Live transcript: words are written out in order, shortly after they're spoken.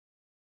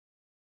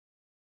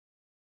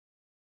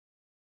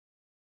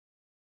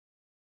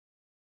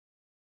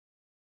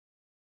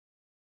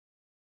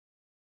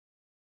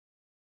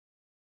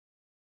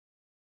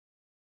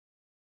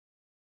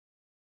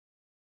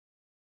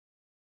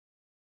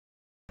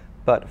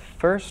But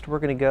first, we're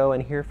going to go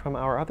and hear from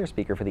our other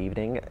speaker for the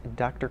evening,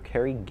 Dr.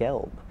 Kerry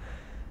Gelb.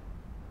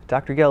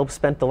 Dr. Gelb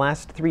spent the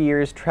last 3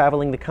 years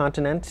traveling the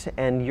continent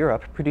and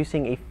Europe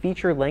producing a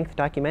feature-length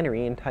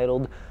documentary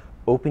entitled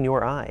Open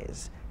Your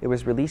Eyes. It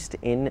was released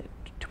in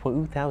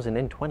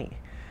 2020.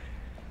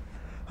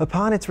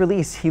 Upon its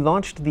release, he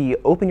launched the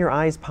Open Your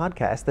Eyes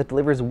podcast that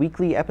delivers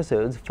weekly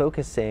episodes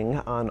focusing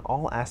on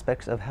all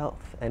aspects of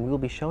health, and we'll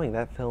be showing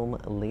that film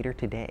later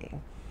today.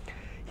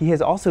 He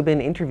has also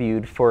been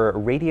interviewed for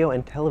radio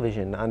and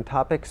television on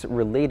topics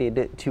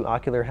related to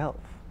ocular health.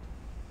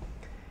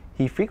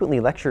 He frequently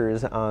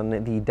lectures on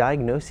the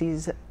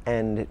diagnosis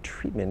and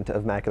treatment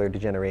of macular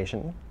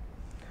degeneration,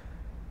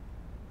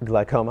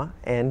 glaucoma,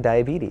 and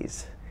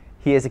diabetes.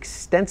 He has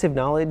extensive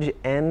knowledge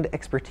and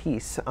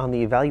expertise on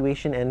the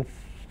evaluation and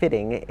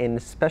fitting in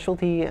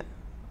specialty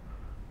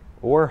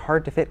or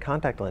hard-to-fit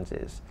contact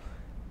lenses.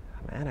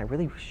 Man, I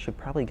really should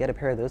probably get a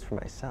pair of those for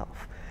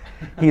myself.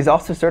 He is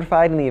also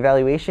certified in the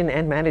evaluation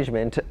and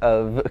management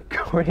of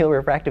corneal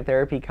refractive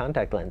therapy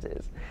contact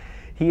lenses.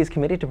 He is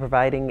committed to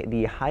providing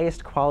the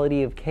highest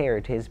quality of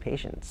care to his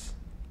patients.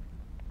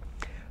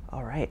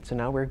 All right, so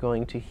now we're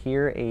going to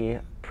hear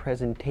a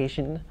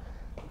presentation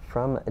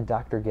from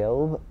Dr.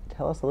 Gelb.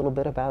 Tell us a little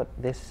bit about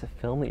this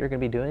film that you're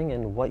going to be doing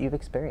and what you've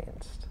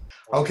experienced.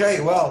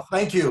 Okay, well,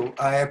 thank you.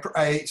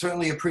 I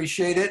certainly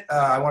appreciate it.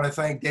 I want to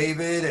thank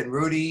David and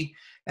Rudy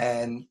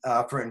and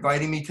for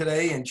inviting me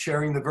today and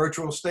sharing the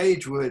virtual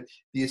stage with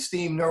the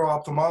esteemed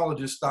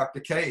neuro-ophthalmologist,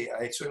 Dr. K.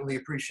 I certainly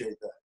appreciate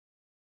that.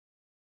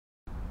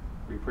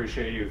 We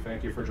appreciate you.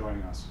 Thank you for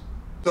joining us.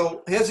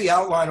 So here's the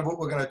outline of what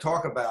we're going to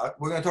talk about.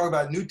 We're going to talk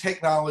about new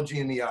technology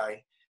in the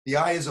eye. The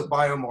eye is a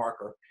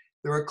biomarker.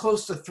 There are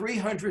close to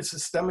 300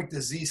 systemic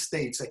disease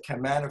states that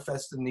can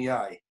manifest in the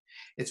eye.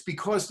 It's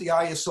because the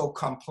eye is so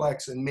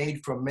complex and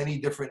made from many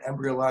different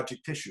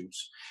embryologic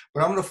tissues.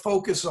 But I'm going to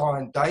focus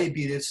on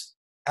diabetes,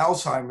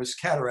 Alzheimer's,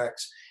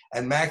 cataracts,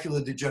 and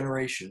macular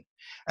degeneration.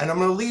 And I'm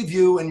going to leave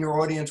you and your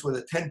audience with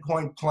a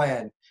 10-point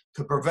plan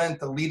to prevent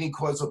the leading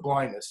cause of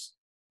blindness,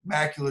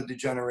 macular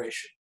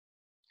degeneration.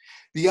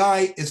 The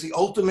eye is the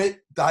ultimate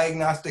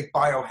diagnostic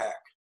biohack.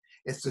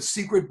 It's the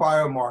secret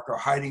biomarker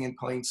hiding in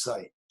plain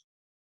sight.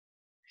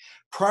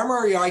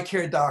 Primary eye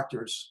care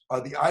doctors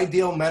are the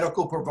ideal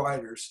medical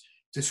providers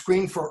to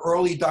screen for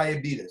early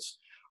diabetes.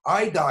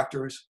 Eye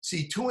doctors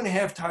see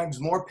 2.5 times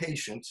more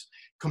patients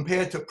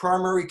compared to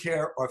primary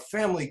care or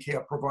family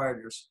care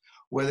providers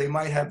where they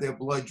might have their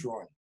blood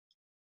drawn.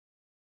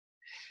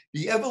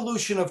 The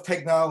evolution of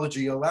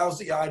technology allows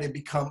the eye to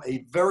become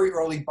a very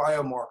early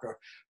biomarker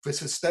for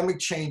systemic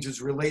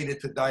changes related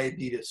to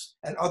diabetes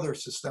and other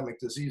systemic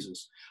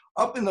diseases.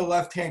 Up in the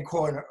left-hand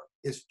corner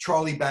is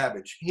Charlie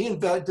Babbage. He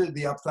invented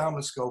the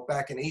ophthalmoscope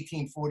back in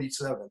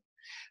 1847.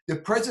 The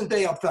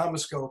present-day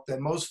ophthalmoscope that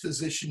most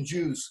physicians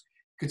use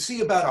could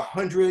see about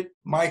 100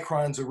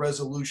 microns of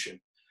resolution.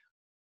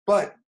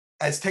 But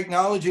as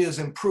technology has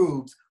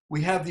improved,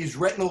 we have these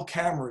retinal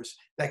cameras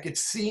that could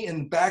see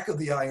in the back of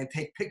the eye and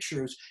take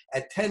pictures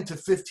at 10 to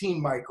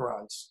 15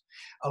 microns,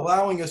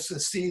 allowing us to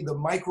see the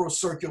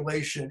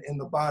microcirculation in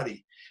the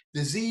body.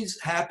 Disease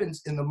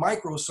happens in the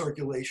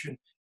microcirculation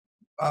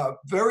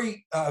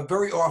very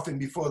often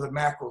before the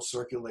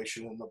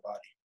macrocirculation in the body.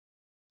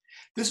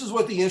 This is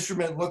what the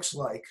instrument looks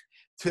like.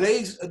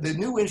 The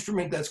new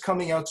instrument that's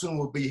coming out soon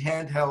will be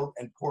handheld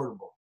and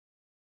portable.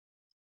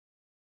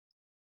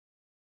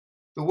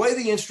 The way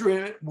the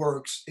instrument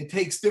works, it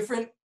takes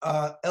different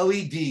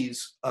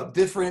LEDs of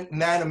different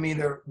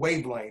nanometer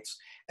wavelengths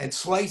and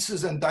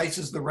slices and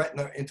dices the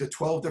retina into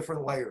 12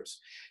 different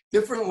layers.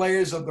 Different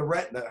layers of the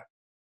retina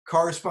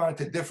correspond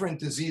to different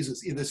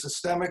diseases, either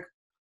systemic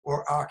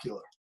or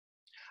ocular.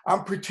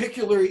 I'm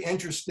particularly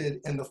interested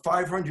in the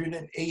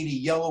 580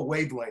 yellow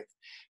wavelength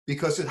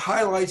because it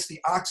highlights the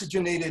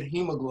oxygenated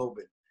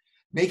hemoglobin,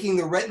 making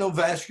the retinal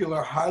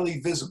vascular highly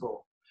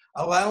visible,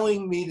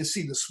 allowing me to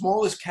see the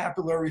smallest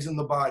capillaries in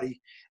the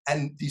body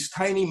and these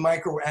tiny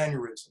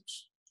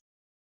microaneurysms.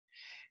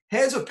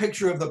 Here's a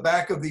picture of the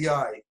back of the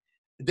eye.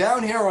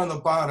 Down here on the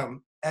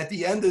bottom, at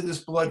the end of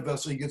this blood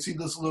vessel, you can see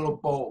this little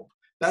bulb.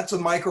 That's a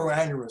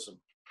microaneurysm.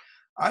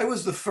 I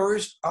was the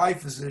first eye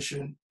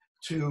physician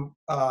to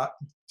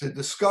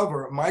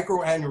discover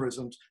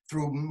microaneurysms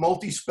through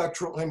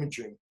multispectral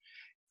imaging.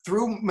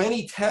 Through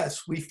many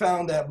tests, we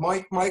found that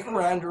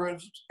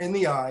microaneurysms in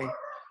the eye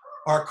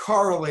are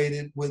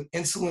correlated with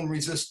insulin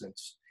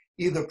resistance,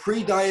 either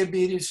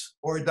pre-diabetes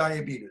or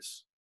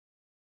diabetes.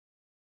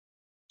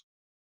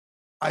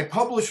 I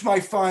published my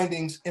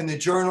findings in the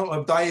Journal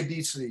of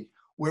Diabetes,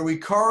 where we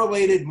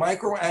correlated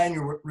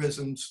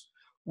microaneurysms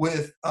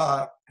with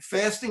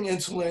fasting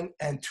insulin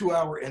and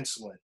 2-hour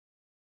insulin.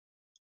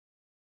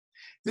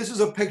 This is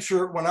a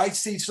picture when I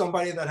see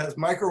somebody that has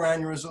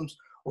microaneurysms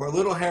or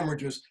little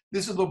hemorrhages.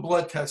 This is the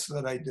blood test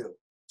that I do.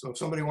 So if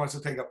somebody wants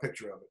to take a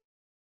picture of it.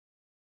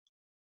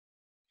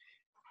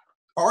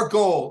 Our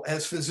goal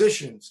as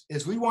physicians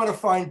is we want to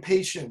find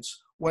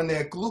patients when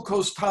their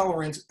glucose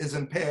tolerance is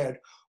impaired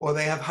or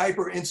they have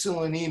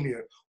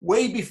hyperinsulinemia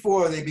way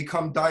before they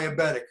become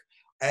diabetic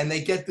and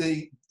they get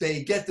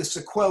the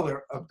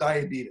sequelae of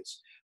diabetes.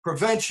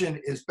 Prevention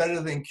is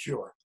better than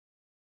cure.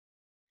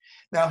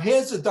 Now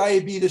here's the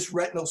diabetes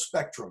retinal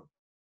spectrum.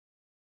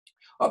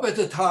 Up at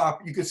the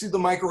top, you can see the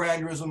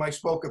microaneurysm I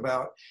spoke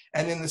about,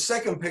 and in the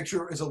second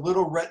picture is a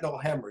little retinal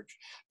hemorrhage.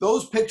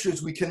 Those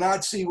pictures we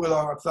cannot see with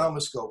our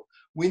ophthalmoscope.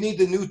 We need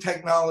the new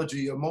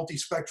technology of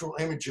multispectral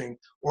imaging,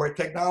 or a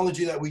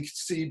technology that we can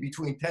see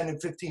between 10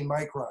 and 15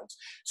 microns.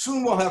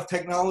 Soon we'll have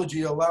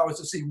technology to allow us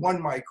to see 1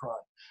 micron.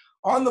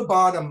 On the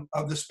bottom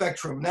of the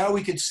spectrum, now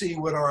we can see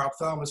with our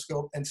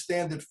ophthalmoscope and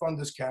standard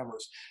fundus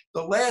cameras.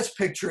 The last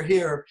picture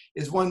here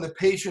is when the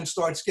patient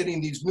starts getting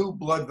these new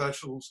blood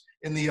vessels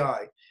in the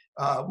eye.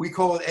 We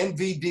call it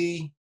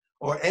NVD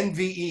or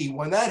NVE.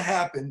 When that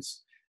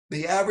happens,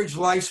 the average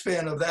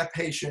lifespan of that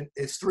patient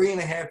is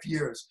 3.5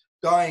 years,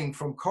 dying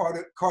from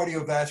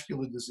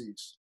cardiovascular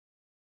disease.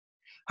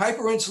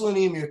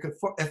 Hyperinsulinemia could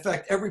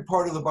affect every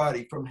part of the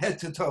body from head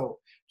to toe,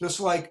 just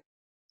like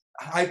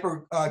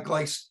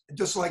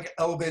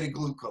elevated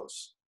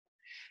glucose.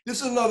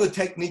 This is another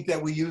technique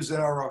that we use in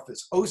our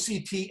office,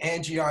 OCT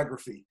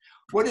angiography.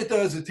 What it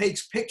does, it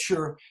takes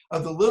picture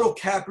of the little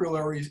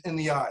capillaries in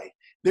the eye.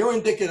 They're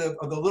indicative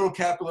of the little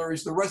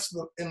capillaries in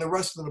the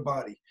rest of the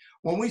body.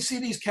 When we see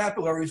these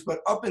capillaries, but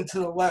up and to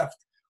the left,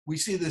 we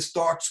see this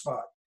dark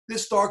spot.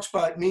 This dark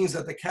spot means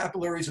that the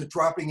capillaries are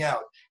dropping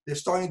out. They're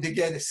starting to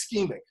get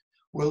ischemic.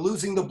 We're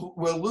losing them.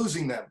 We're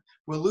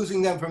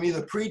losing them from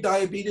either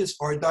pre-diabetes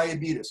or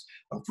diabetes.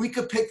 If we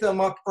could pick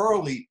them up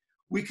early,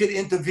 we could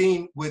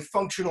intervene with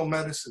functional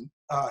medicine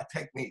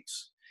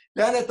techniques.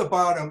 Down at the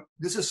bottom,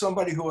 this is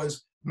somebody who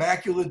has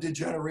macular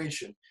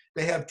degeneration.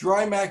 They have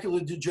dry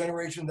macular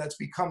degeneration that's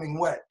becoming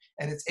wet,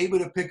 and it's able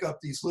to pick up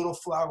these little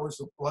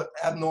flowers of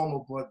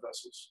abnormal blood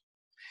vessels.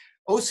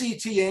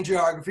 OCT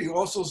angiography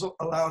also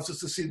allows us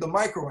to see the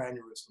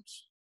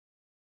microaneurysms.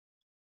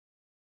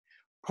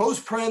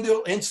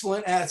 Postprandial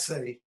insulin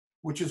assay,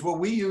 which is what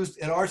we used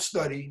in our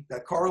study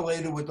that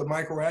correlated with the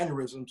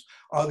microaneurysms,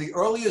 are the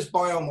earliest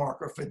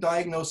biomarker for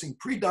diagnosing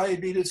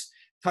prediabetes,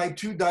 type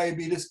 2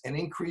 diabetes, and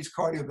increased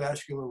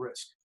cardiovascular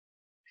risk.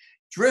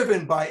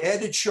 Driven by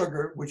added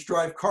sugar, which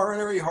drive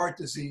coronary heart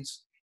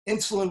disease,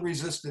 insulin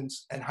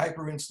resistance, and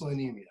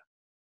hyperinsulinemia.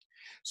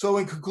 So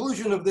in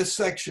conclusion of this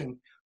section,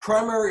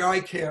 primary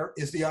eye care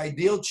is the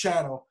ideal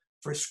channel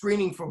for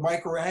screening for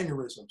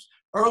microaneurysms.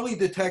 Early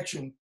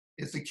detection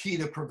is the key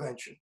to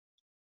prevention.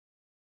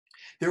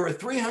 There are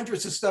 300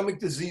 systemic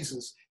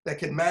diseases that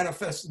can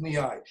manifest in the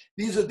eye.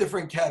 These are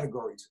different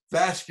categories: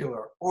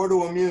 vascular,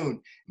 autoimmune,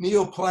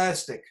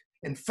 neoplastic,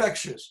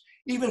 infectious,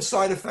 even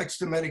side effects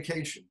to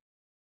medication.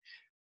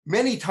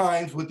 Many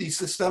times with these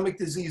systemic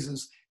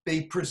diseases,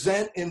 they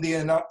present in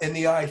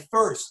the eye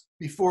first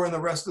before in the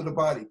rest of the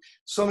body.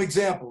 Some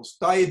examples: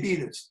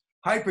 diabetes,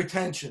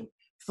 hypertension,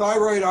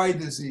 thyroid eye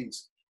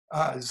disease,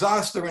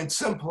 zoster and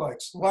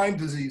simplex, Lyme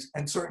disease,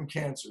 and certain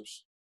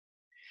cancers.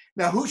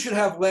 Now, who should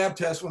have lab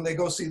tests when they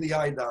go see the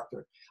eye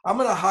doctor? I'm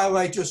going to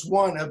highlight just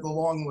one of the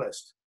long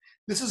list.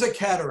 This is a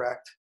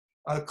cataract,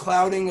 a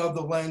clouding of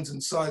the lens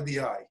inside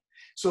the eye.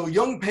 So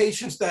young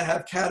patients that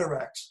have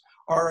cataracts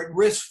are at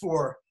risk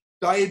for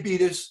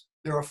diabetes.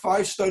 There are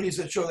 5 studies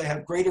that show they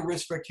have greater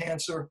risk for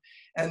cancer,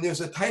 and there's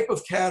a type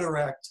of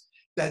cataract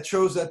that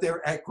shows that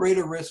they're at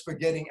greater risk for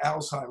getting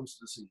Alzheimer's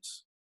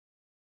disease.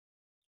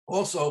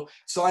 Also,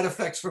 side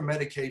effects from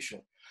medication.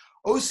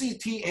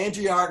 OCT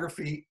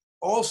angiography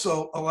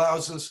also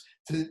allows us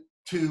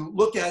to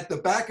look at the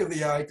back of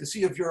the eye to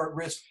see if you're at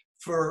risk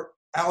for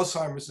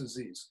Alzheimer's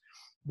disease.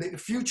 The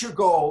future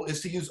goal is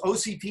to use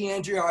OCT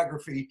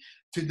angiography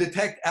to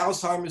detect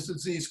Alzheimer's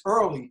disease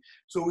early,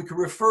 so we could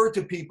refer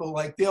to people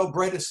like Dale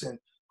Bredesen,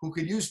 who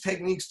could use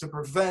techniques to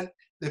prevent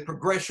the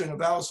progression of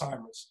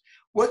Alzheimer's.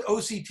 What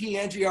OCT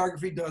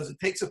angiography does, it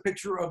takes a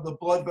picture of the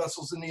blood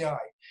vessels in the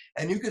eye,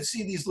 and you can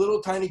see these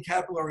little tiny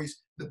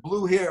capillaries, the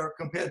blue hair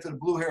compared to the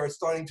blue hair is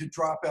starting to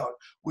drop out,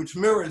 which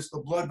mirrors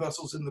the blood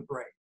vessels in the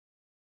brain.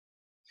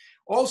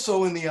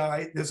 Also in the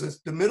eye,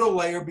 there's the middle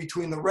layer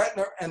between the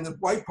retina and the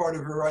white part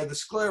of your eye, the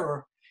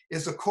sclera,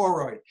 is the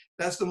choroid.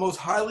 That's the most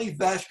highly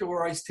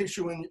vascularized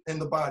tissue in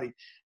the body.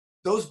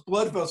 Those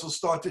blood vessels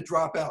start to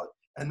drop out,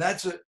 and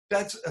that's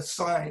a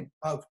sign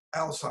of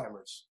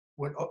Alzheimer's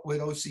with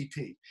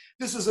OCT.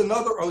 This is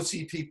another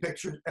OCT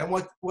picture, and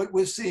what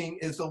we're seeing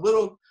is the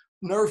little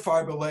nerve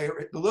fiber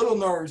layer, the little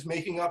nerves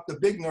making up the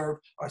big nerve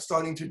are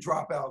starting to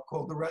drop out,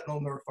 called the retinal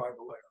nerve fiber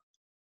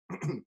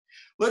layer.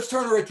 Let's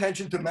turn our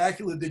attention to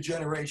macular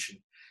degeneration,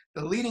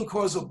 the leading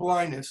cause of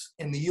blindness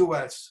in the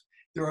US.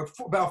 There are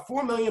about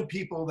 4 million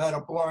people that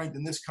are blind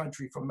in this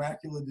country from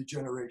macular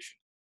degeneration.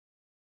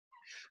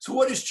 So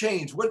what has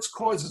changed? What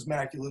causes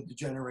macular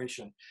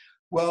degeneration?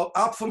 Well,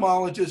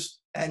 ophthalmologist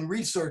and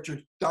researcher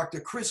Dr.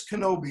 Chris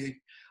Knobe,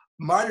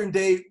 modern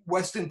day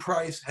Weston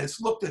Price,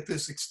 has looked at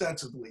this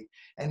extensively.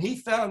 And he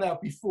found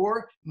out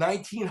before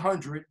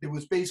 1900, there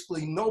was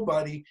basically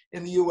nobody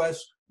in the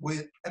US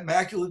with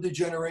macular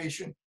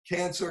degeneration,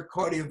 cancer,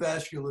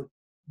 cardiovascular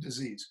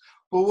disease.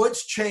 But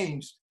what's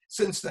changed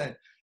since then?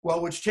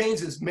 Well, what's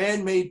changed is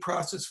man-made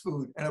processed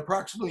food, and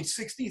approximately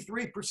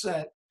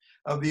 63%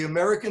 of the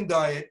American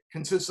diet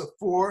consists of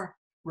 4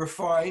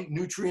 refined,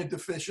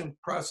 nutrient-deficient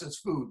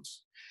processed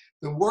foods,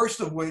 the worst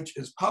of which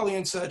is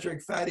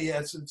polyunsaturated fatty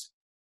acids,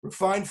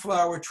 refined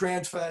flour,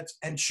 trans fats,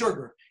 and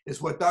sugar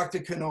is what Dr.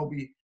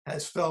 Kenobi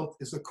has felt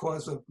is the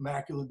cause of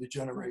macular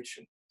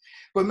degeneration.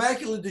 But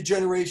macular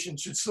degeneration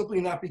should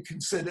simply not be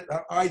considered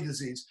an eye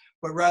disease,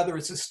 but rather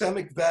a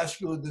systemic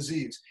vascular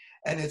disease.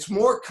 And it's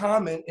more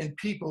common in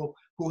people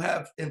who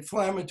have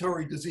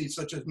inflammatory disease,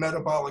 such as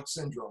metabolic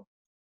syndrome.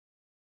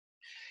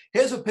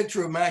 Here's a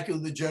picture of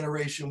macular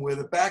degeneration where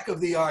the back of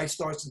the eye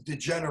starts to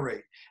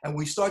degenerate, and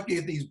we start to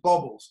get these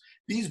bubbles.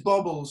 These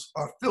bubbles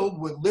are filled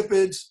with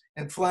lipids,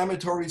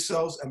 inflammatory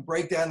cells, and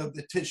breakdown of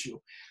the tissue.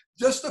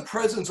 Just the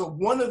presence of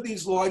one of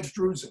these large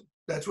drusen,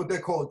 that's what they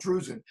call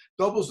drusen,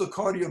 doubles the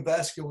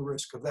cardiovascular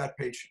risk of that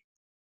patient.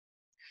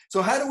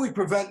 So how do we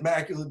prevent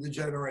macular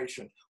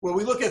degeneration? Well,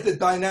 we look at the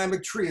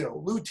dynamic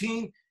trio,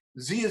 lutein,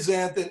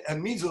 zeaxanthin,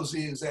 and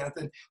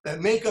meso-zeaxanthin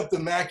that make up the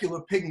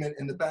macular pigment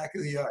in the back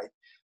of the eye.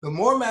 The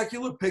more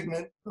macular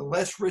pigment, the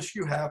less risk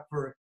you have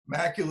for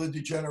macular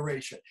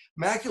degeneration.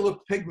 Macular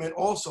pigment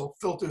also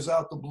filters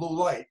out the blue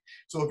light.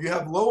 So if you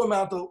have low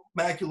amount of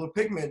macular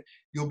pigment,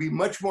 you'll be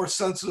much more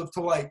sensitive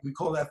to light. We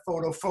call that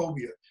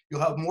photophobia. You'll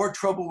have more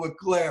trouble with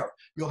glare.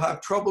 You'll have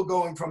trouble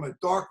going from a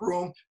dark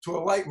room to a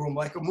light room,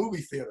 like a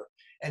movie theater.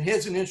 And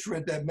here's an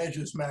instrument that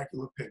measures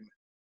macular pigment.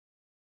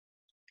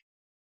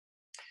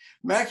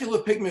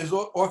 Macular pigment is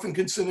often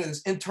considered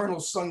as internal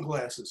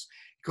sunglasses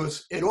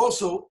because it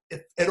also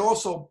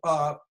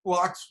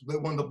blocks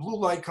that when the blue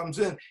light comes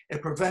in,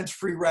 it prevents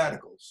free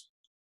radicals.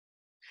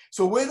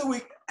 So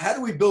how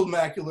do we build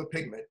macular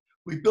pigment?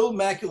 We build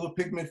macular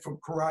pigment from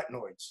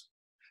carotenoids.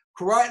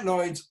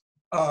 Carotenoids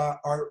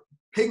are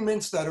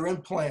pigments that are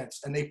in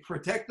plants, and they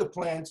protect the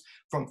plants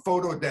from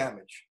photodamage.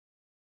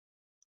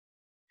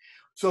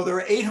 So there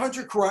are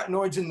 800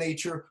 carotenoids in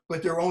nature,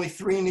 but there are only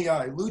 3 in the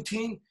eye: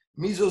 lutein,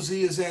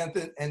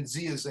 meso-zeaxanthin, and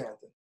zeaxanthin.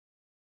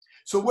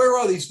 So where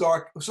are these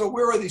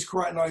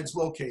carotenoids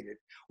located?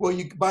 Well,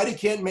 your body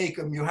can't make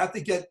them. You have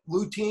to get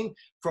lutein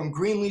from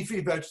green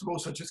leafy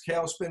vegetables such as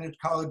kale, spinach,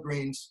 collard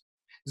greens,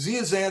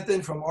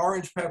 zeaxanthin from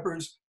orange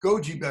peppers,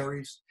 goji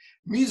berries,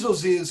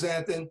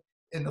 meso-zeaxanthin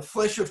in the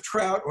flesh of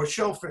trout or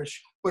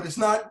shellfish, but it's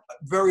not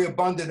very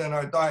abundant in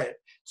our diet.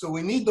 So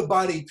we need the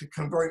body to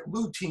convert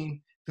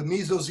lutein to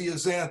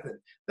meso-zeaxanthin.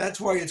 That's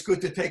why it's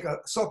good to take a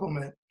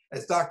supplement,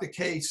 as Dr.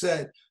 K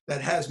said,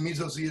 that has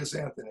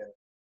meso-zeaxanthin in it.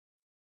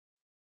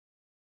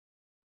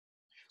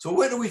 So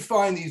where do we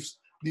find these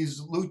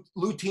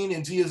lutein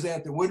and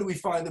zeaxanthin? Where do we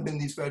find them in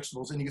these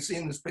vegetables? And you can see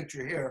in this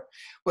picture here.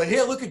 But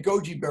here, look at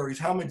goji berries,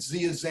 how much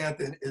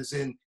zeaxanthin is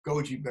in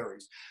goji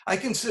berries. I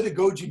consider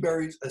goji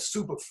berries a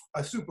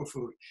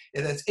superfood.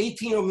 It has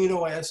 18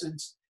 amino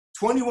acids,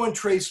 21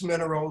 trace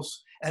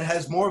minerals, and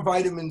has more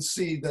vitamin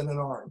C than an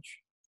orange.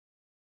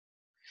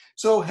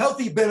 So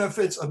healthy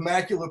benefits of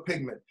macular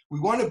pigment. We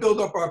want to build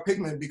up our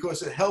pigment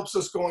because it helps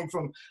us going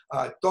from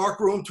a dark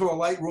room to a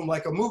light room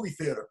like a movie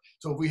theater.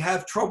 So if we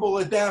have trouble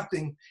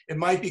adapting, it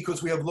might be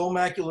because we have low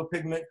macular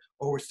pigment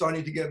or we're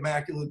starting to get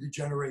macular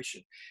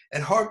degeneration.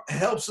 It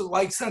helps with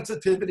light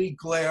sensitivity,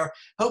 glare,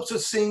 helps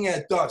us seeing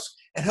at dusk.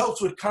 It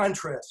helps with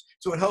contrast,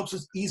 so it helps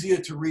us easier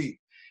to read.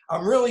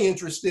 I'm really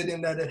interested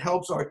in that it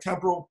helps our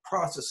temporal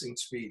processing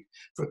speed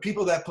for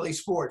people that play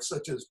sports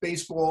such as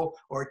baseball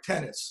or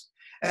tennis.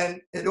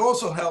 And it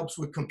also helps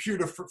with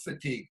computer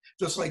fatigue,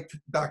 just like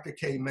Dr.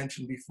 K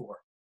mentioned before.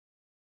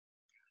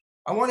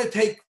 I want to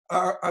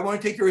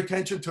take your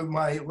attention to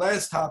my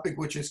last topic,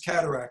 which is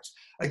cataracts.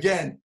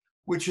 Again,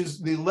 which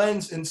is the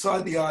lens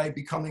inside the eye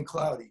becoming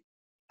cloudy.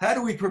 How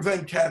do we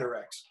prevent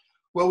cataracts?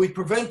 Well, we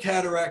prevent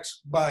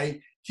cataracts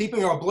by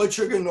keeping our blood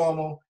sugar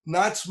normal,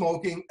 not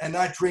smoking, and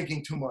not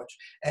drinking too much,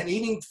 and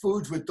eating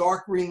foods with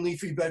dark green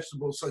leafy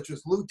vegetables such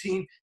as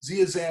lutein,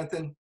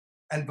 zeaxanthin,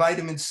 and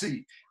vitamin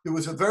C. There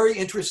was a very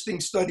interesting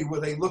study where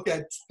they looked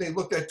at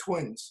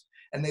twins,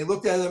 and they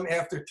looked at them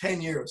after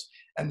 10 years.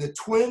 And the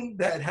twin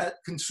that had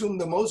consumed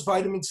the most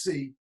vitamin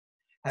C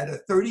had a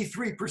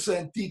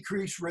 33%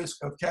 decreased risk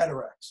of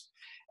cataracts.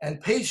 And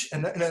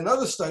in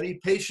another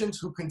study, patients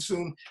who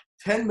consumed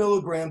 10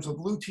 milligrams of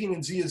lutein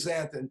and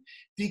zeaxanthin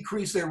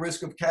decreased their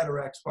risk of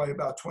cataracts by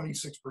about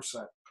 26%.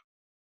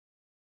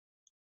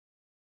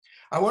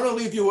 I want to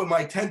leave you with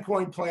my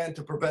 10-point plan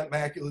to prevent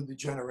macular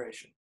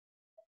degeneration.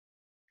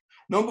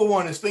 Number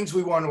 1 is things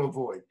we want to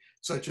avoid,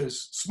 such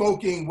as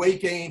smoking, weight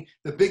gain,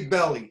 the big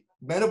belly.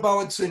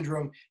 Metabolic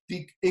syndrome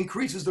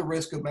increases the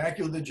risk of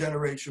macular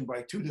degeneration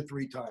by 2 to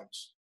 3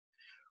 times.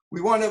 We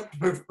want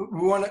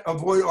to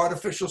avoid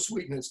artificial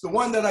sweeteners. The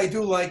one that I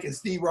do like is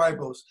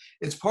D-ribose.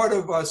 It's part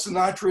of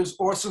Sinatra's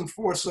awesome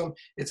foursome.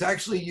 It's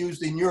actually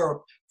used in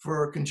Europe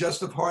for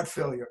congestive heart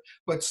failure.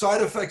 But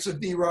side effects of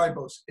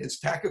D-ribose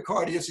is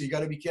tachycardia, so you got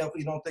to be careful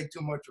you don't take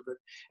too much of it,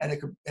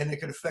 and it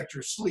can affect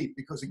your sleep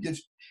because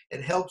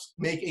it helps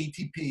make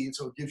ATP,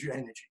 so it gives you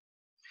energy.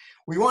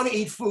 We want to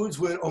eat foods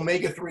with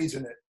omega-3s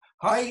in it.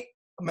 High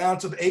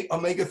amounts of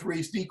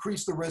omega-3s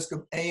decrease the risk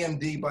of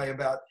AMD by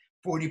about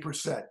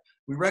 40%.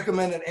 We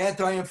recommend an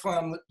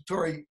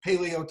anti-inflammatory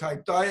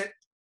paleo-type diet,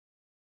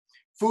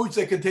 foods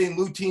that contain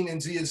lutein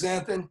and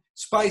zeaxanthin,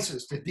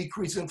 spices to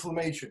decrease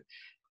inflammation.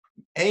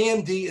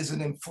 AMD is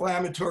an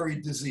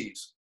inflammatory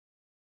disease,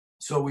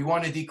 so we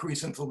want to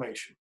decrease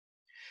inflammation.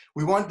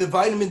 We want the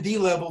vitamin D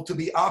level to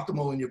be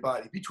optimal in your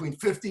body, between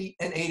 50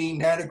 and 80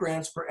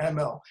 nanograms per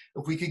ml.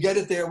 If we could get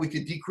it there, we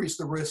could decrease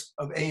the risk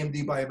of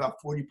AMD by about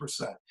 40%.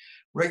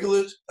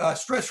 Regular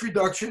stress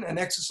reduction and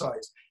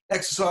exercise.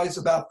 Exercise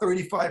about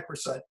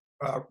 35%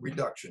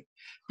 reduction.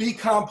 B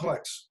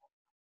complex.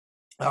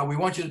 We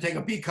want you to take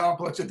a B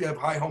complex if you have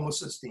high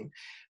homocysteine.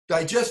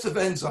 Digestive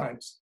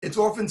enzymes. It's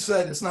often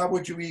said it's not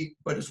what you eat,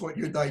 but it's what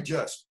you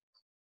digest.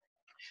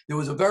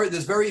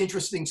 There's very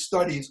interesting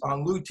studies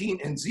on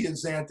lutein and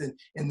zeaxanthin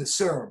in the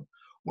serum.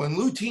 When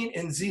lutein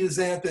and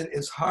zeaxanthin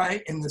is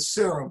high in the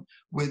serum,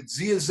 with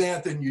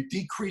zeaxanthin, you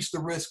decrease the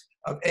risk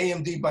of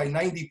AMD by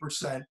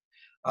 90%.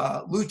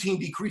 Lutein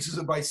decreases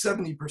it by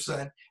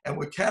 70%, and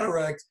with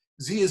cataract,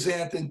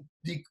 zeaxanthin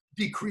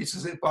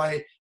decreases it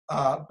by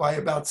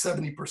about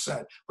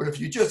 70%. But if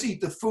you just eat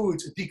the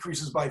foods, it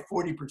decreases by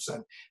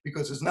 40%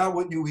 because it's not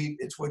what you eat,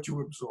 it's what you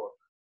absorb.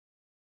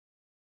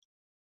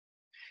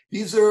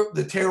 These are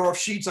the tear-off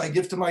sheets I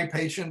give to my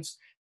patients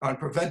on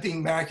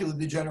preventing macular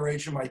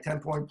degeneration, my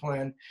 10-point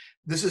plan.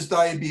 This is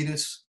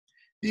diabetes.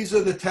 These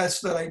are the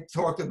tests that I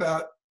talked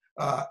about,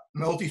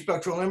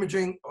 multispectral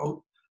imaging,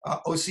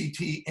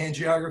 OCT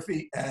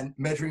angiography, and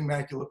measuring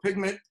macular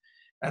pigment.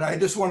 And I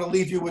just want to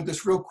leave you with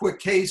this real quick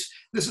case.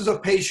 This is a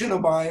patient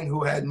of mine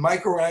who had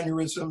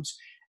microaneurysms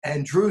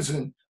and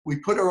drusen.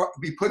 We put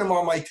him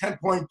on my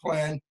 10-point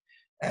plan,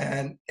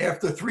 and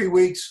after 3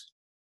 weeks,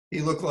 he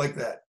looked like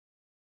that.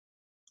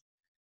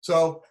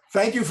 So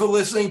thank you for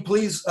listening.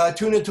 Please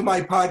tune into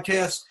my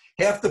podcast.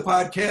 Half the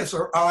podcasts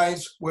are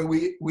eyes, where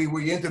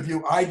we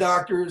interview eye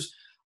doctors,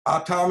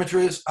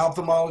 optometrists,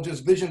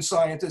 ophthalmologists, vision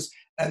scientists,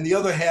 and the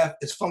other half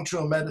is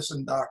functional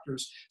medicine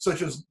doctors,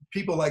 such as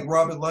people like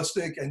Robert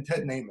Lustig and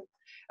Ted Naiman.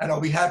 And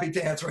I'll be happy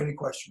to answer any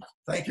questions.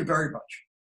 Thank you very much.